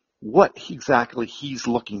position what exactly he's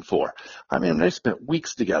looking for. I mean, they spent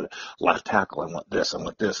weeks together. Left tackle, I want this, I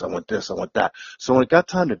want this, I want this, I want that. So when it got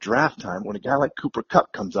time to draft time, when a guy like Cooper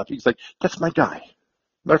Kupp comes up, he's like, that's my guy.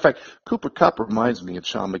 Matter of fact, Cooper Kupp reminds me of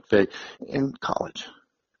Sean McVay in college.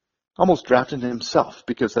 Almost drafted himself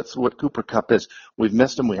because that's what Cooper Kupp is. We've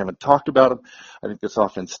missed him. We haven't talked about him. I think this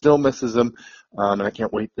offense still misses him. And I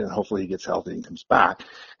can't wait. And hopefully he gets healthy and comes back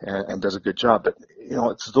and does a good job. But,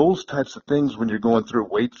 it's those types of things when you're going through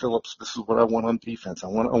Wade Phillips. This is what I want on defense. I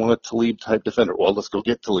want a Talib type defender. Well, let's go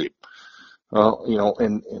get Talib.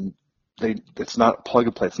 It's not plug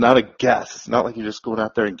and play. It's not a guess. It's not like you're just going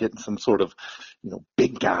out there and getting some sort of,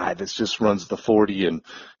 big guy that just runs the 40 and,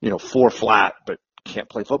 4 flat, but can't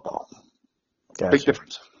play football. Gotcha. Big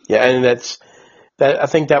difference. Yeah, and I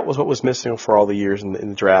think that was what was missing for all the years in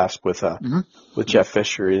the drafts with Jeff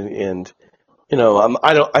Fisher and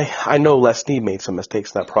I know Les Snead made some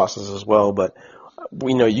mistakes in that process as well, but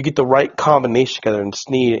you get the right combination together, and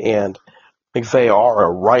Snead and McVay are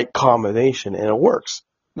a right combination, and it works.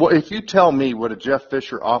 Well, if you tell me what a Jeff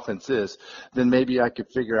Fisher offense is, then maybe I could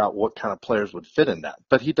figure out what kind of players would fit in that.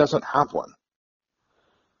 But he doesn't have one.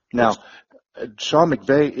 Now, Sean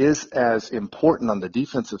McVay is as important on the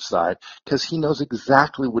defensive side because he knows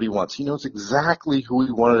exactly what he wants. He knows exactly who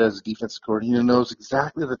he wanted as a defensive coordinator. He knows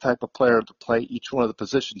exactly the type of player to play each one of the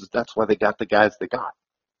positions. That's why they got the guys they got.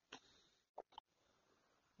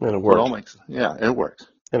 And it worked. It worked.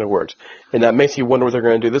 And it worked. And that makes you wonder what they're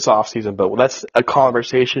going to do this offseason, but that's a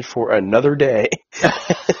conversation for another day.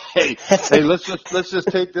 Hey, let's just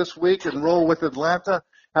take this week and roll with Atlanta.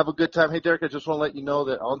 Have a good time. Hey, Derek, I just want to let you know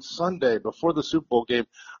that on Sunday, before the Super Bowl game,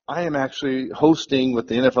 I am actually hosting with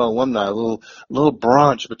the NFL alumni a little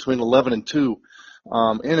brunch between 11 and 2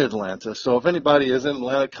 in Atlanta. So if anybody is in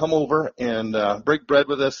Atlanta, come over and break bread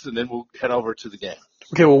with us, and then we'll head over to the game.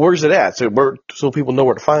 Okay, well, where's it at? So people know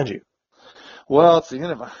where to find you. Well, it's the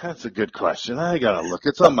end of that's a good question. I gotta look.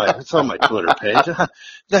 It's on my Twitter page.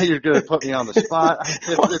 Now you're gonna put me on the spot.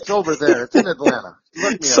 It's over there. It's in Atlanta.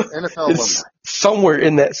 Look me up, NFL alumni. Somewhere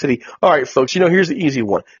in that city. All right, folks. Here's the easy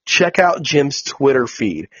one. Check out Jim's Twitter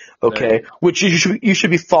feed. Okay, which you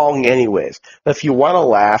should be following anyways. If you want to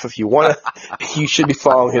laugh, you should be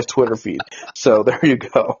following his Twitter feed. So there you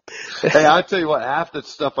go. Hey, I'll tell you what. Half the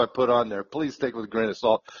stuff I put on there, please take it with a grain of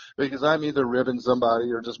salt, because I'm either ribbing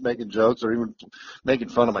somebody or just making jokes or even making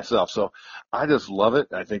fun of myself. So I just love it.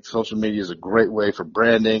 I think social media is a great way for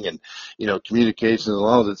branding and communication, as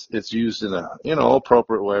long as it's used in a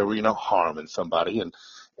appropriate way where you're not harming somebody.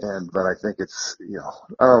 But I think it's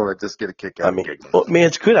I just get a kick out of it. Well, man,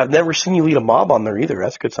 it's good. I've never seen you lead a mob on there either.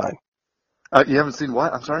 That's a good sign. You haven't seen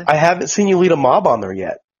what? I'm sorry? I haven't seen you lead a mob on there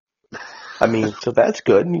yet. So that's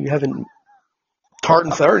good. You haven't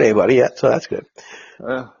tartan third anybody yet, so that's good.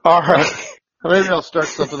 All right. Maybe I'll start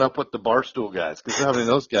something up with the Barstool guys, because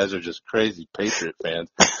those guys are just crazy Patriot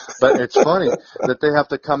fans. But it's funny that they have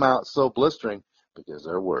to come out so blistering because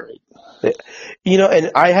they're worried.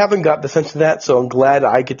 And I haven't got the sense of that, so I'm glad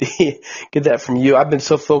I get to get that from you. I've been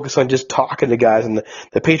so focused on just talking to guys, and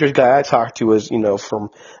the Patriots guy I talked to was, from,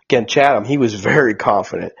 again, Chatham. He was very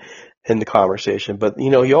confident. in the conversation. But,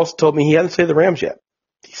 he also told me he hasn't said the Rams yet.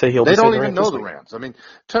 He said he'll They be saying don't the even Rams know this the week. Rams. I mean,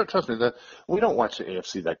 trust me, we don't watch the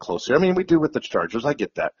AFC that closely. I mean, we do with the Chargers. I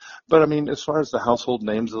get that. But, I mean, as far as the household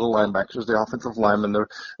names of the linebackers, the offensive linemen,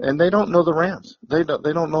 and they don't know the Rams. They don't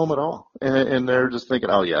know them at all. And they're just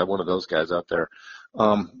thinking, oh, yeah, one of those guys out there.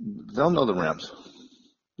 They'll know the Rams.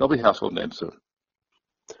 They'll be household names soon.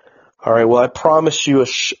 All right. Well, I promised you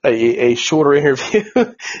a shorter interview.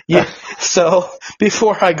 Yeah. So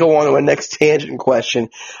before I go on to my next tangent question,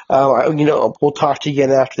 we'll talk to you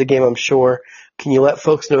again after the game, I'm sure. Can you let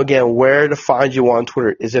folks know again where to find you on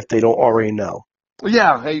Twitter, as if they don't already know?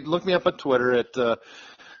 Yeah. Hey, look me up on Twitter at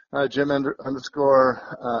Jim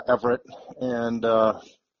 _Everett. And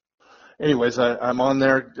anyways, I'm on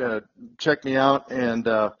there. Check me out and.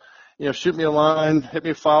 Shoot me a line, hit me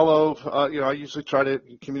a follow. I usually try to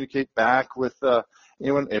communicate back with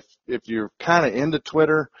anyone. If you're kind of into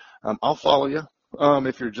Twitter, I'll follow you.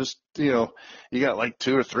 If you're just, you got like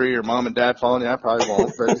 2 or 3, your mom and dad following you, I probably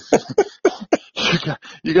won't. But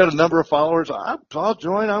you got a number of followers, I'll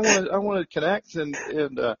join. I want to connect and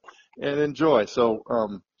enjoy. So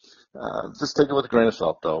just take it with a grain of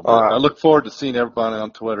salt, though. But I look forward to seeing everybody on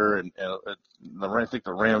Twitter, and I think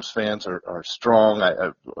the Rams fans are strong.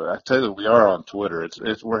 I tell you, we are on Twitter.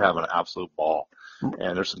 We're having an absolute ball,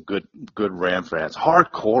 and there's some good Ram fans,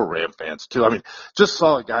 hardcore Ram fans too. I mean, just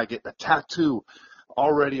saw a guy get a tattoo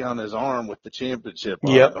already on his arm with the championship.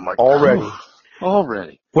 Yep, I'm like, already.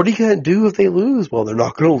 What are you going to do if they lose? Well, they're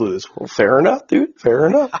not going to lose. Well, fair enough, dude. Fair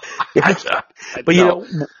enough. But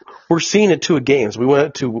we're seeing it too at games. We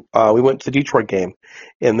went to the Detroit game,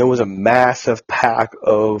 and there was a massive pack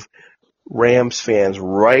of Rams fans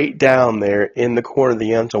right down there in the corner of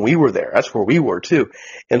the end zone. We were there. That's where we were too.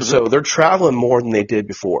 And so they're traveling more than they did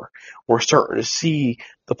before. We're starting to see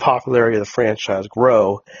the popularity of the franchise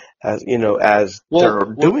grow as they're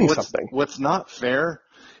doing something. What's not fair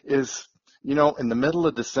is, in the middle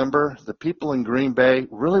of December, the people in Green Bay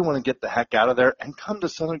really want to get the heck out of there and come to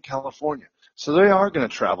Southern California. So they are going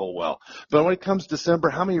to travel well. But when it comes December,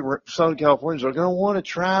 how many Southern Californians are going to want to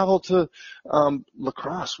travel to La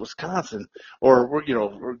Crosse, Wisconsin, or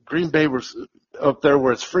Green Bay up there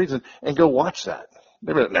where it's freezing and go watch that?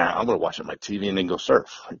 They're like, nah, I'm going to watch it on my TV and then go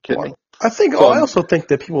surf. Are you kidding me? I also think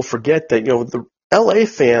that people forget that, the LA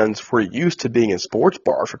fans were used to being in sports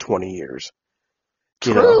bars for 20 years.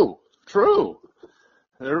 True.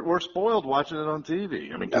 We're spoiled watching it on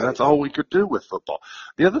TV. I mean, because that's all we could do with football.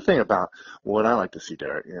 The other thing about what I like to see,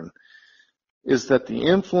 Derek, is that the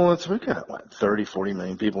influence, we've got, 30, 40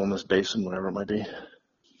 million people in this basin, whatever it might be,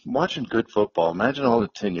 watching good football. Imagine all the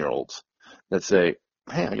 10-year-olds that say,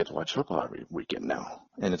 hey, I get to watch football every weekend now,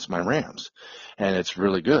 and it's my Rams, and it's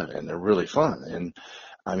really good, and they're really fun. And,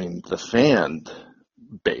 I mean, the fan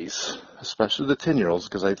base, especially the 10-year-olds,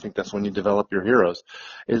 because I think that's when you develop your heroes,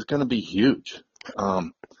 is going to be huge.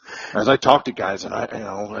 As I talk to guys, and I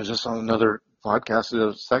was just on another podcast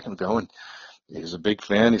a second ago, and he's a big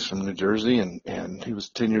fan. He's from New Jersey, and he was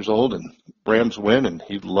 10 years old, and Rams win, and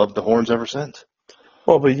he loved the Horns ever since.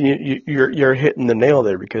 Well, but you're hitting the nail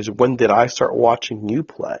there, because when did I start watching you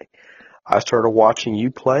play? I started watching you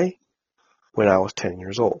play when I was 10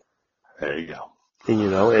 years old. There you go.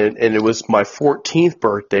 And it was my 14th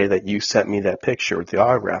birthday that you sent me that picture with the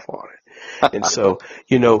autograph on it. And so,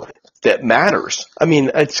 that matters. I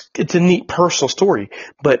mean, it's a neat personal story,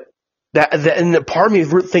 but and part of me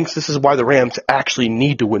thinks this is why the Rams actually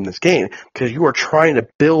need to win this game, because you are trying to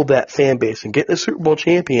build that fan base and get the Super Bowl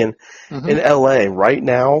champion in LA right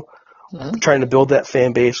now. Trying to build that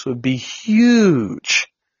fan base would be huge.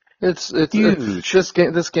 It's huge.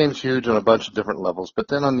 This game's huge on a bunch of different levels, but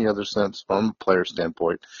then on the other sense, from a player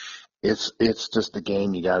standpoint, it's just a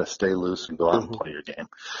game. You got to stay loose and go out and play your game.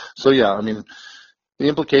 So yeah, I mean, the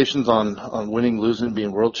implications on winning, losing,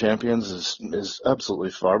 being world champions is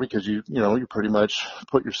absolutely far, because you pretty much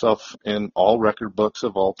put yourself in all record books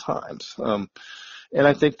of all times. And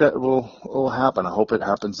I think that will happen. I hope it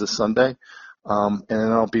happens this Sunday. And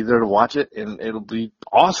I'll be there to watch it, and it'll be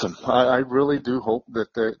awesome. I really do hope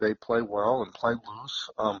that they play well and play loose.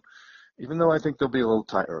 Even though I think they'll be a little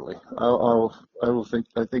tight early.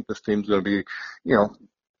 I think this team's going to be, a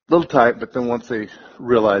little tight, but then once they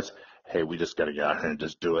realize, hey, we just got to get out here and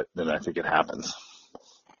just do it, then I think it happens.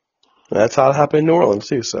 That's how it happened in New Orleans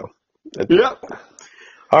too. So. Yeah.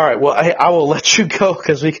 All right. Well, I will let you go,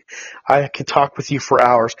 because I could talk with you for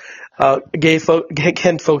hours. Again,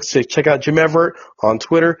 folks, check out Jim Everett on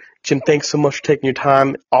Twitter. Jim, thanks so much for taking your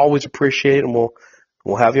time. Always appreciate it, and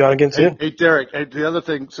we'll have you on again soon. Hey, Derek. Hey, the other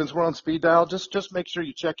thing, since we're on speed dial, just make sure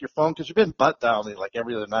you check your phone, because you've been butt dialing like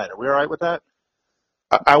every other night. Are we all right with that?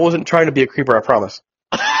 I wasn't trying to be a creeper, I promise.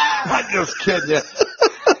 I'm just kidding you.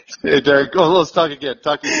 Hey, Derek, let's talk again.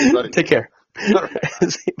 Talk to you soon, buddy. Take care.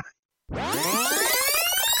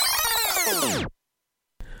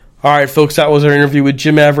 All right, folks, that was our interview with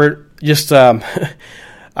Jim Everett. Just, I'm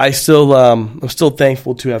still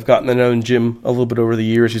thankful to have gotten to know Jim a little bit over the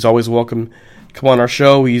years. He's always welcome to come on our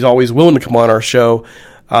show. He's always willing to come on our show.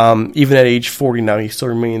 Even at age 40 now, he still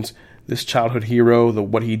remains this childhood hero.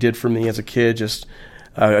 What he did for me as a kid, just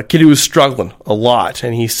a kid who was struggling a lot,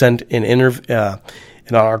 and he sent an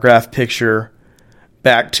autographed picture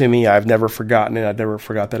back to me. I've never forgotten it. I never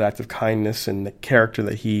forgot that act of kindness and the character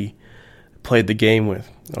that he played the game with.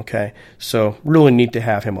 Okay, so really neat to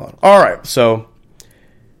have him on. All right, so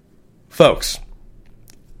folks,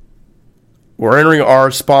 we're entering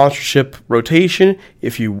our sponsorship rotation.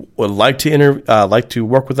 If you would like to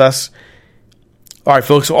work with us. All right,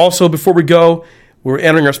 folks. So also, before we go, we're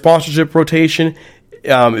entering our sponsorship rotation.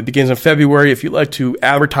 It begins in February. If you'd like to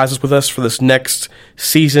advertise with us for this next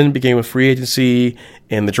season, beginning with free agency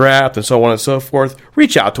and the draft and so on and so forth,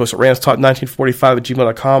 reach out to us at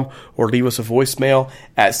ramstalk1945@gmail.com or leave us a voicemail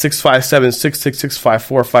at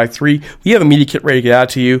 657-666-5453. We have a media kit ready to get out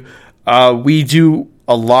to you. We do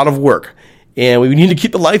a lot of work, and we need to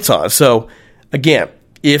keep the lights on. So, again,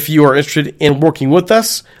 if you are interested in working with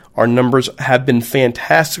us, our numbers have been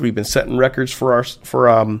fantastic. We've been setting records for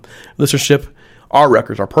listenership. Our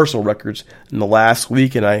records, our personal records, in the last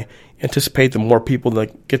week, and I anticipate the more people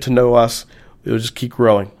that get to know us, it will just keep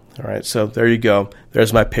growing. All right, so there you go.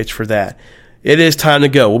 There's my pitch for that. It is time to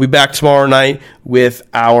go. We'll be back tomorrow night with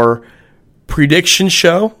our prediction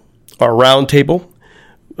show, our roundtable.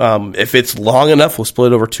 If it's long enough, we'll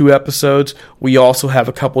split it over 2 episodes. We also have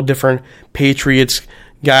a couple different Patriots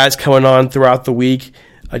guys coming on throughout the week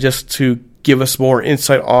just to give us more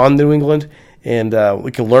insight on New England. And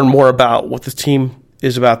we can learn more about what this team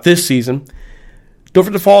is about this season. Don't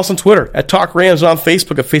forget to follow us on Twitter at Talk Rams, and on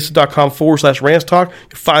Facebook at facebook.com/RamsTalk. You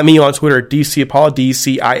can find me on Twitter at DCIapala,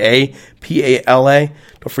 DCIAPALA.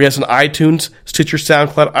 Don't forget us on iTunes, Stitcher,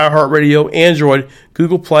 SoundCloud, iHeartRadio, Android,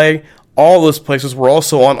 Google Play, all those places. We're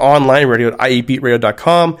also on online radio at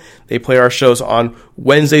IEBeatRadio.com. They play our shows on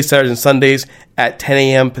Wednesdays, Saturdays, and Sundays at 10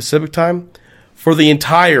 a.m. Pacific time. For the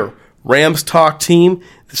entire Rams Talk team,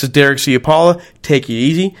 this is Derek Ciapala. Take it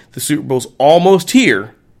easy. The Super Bowl's almost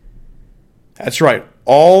here. That's right.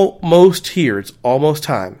 Almost here. It's almost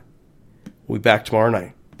time. We'll be back tomorrow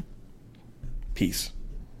night. Peace.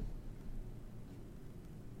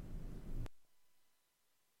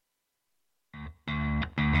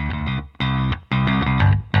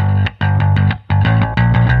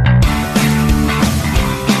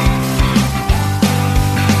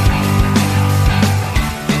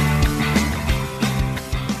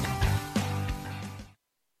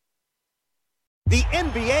 The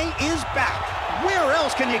NBA is back. Where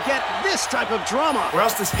else can you get this type of drama? Where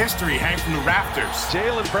else does history hang from the rafters?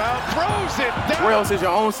 Jaylen Brown throws it down. Where else is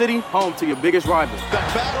your own city home to your biggest rival? The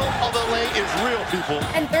Battle of LA is real, people.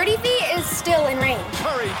 And 30 feet is still in range.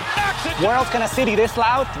 Curry knocks it. Where else can a city this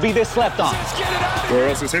loud be this slept on? Let's get it out. Where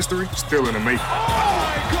else is history still in the making? Oh,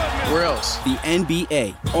 my goodness. Where else? The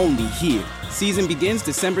NBA, only here. Season begins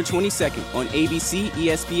December 22nd on ABC,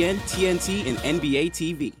 ESPN, TNT, and NBA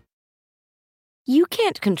TV. You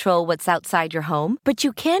can't control what's outside your home, but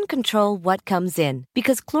you can control what comes in.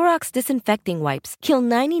 Because Clorox disinfecting wipes kill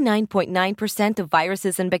 99.9% of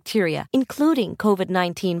viruses and bacteria, including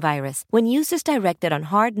COVID-19 virus, when used as directed on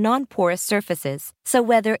hard, non-porous surfaces. So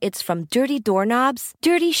whether it's from dirty doorknobs,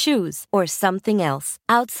 dirty shoes, or something else,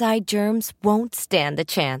 outside germs won't stand a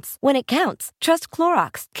chance. When it counts, trust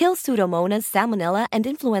Clorox. Kill Pseudomonas, Salmonella, and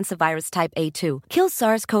influenza virus type A2. Kill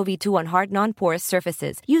SARS-CoV-2 on hard, non-porous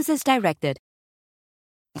surfaces. Use as directed.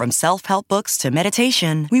 From self-help books to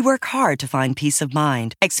meditation, we work hard to find peace of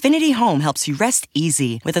mind. Xfinity Home helps you rest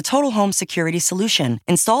easy with a total home security solution.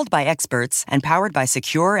 Installed by experts and powered by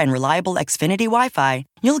secure and reliable Xfinity Wi-Fi,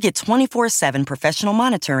 you'll get 24/7 professional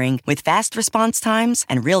monitoring with fast response times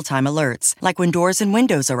and real-time alerts, like when doors and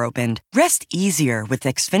windows are opened. Rest easier with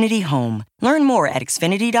Xfinity Home. Learn more at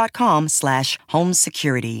xfinity.com/home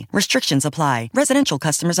security. Restrictions apply. Residential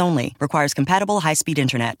customers only. Requires compatible high-speed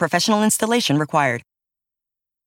internet. Professional installation required.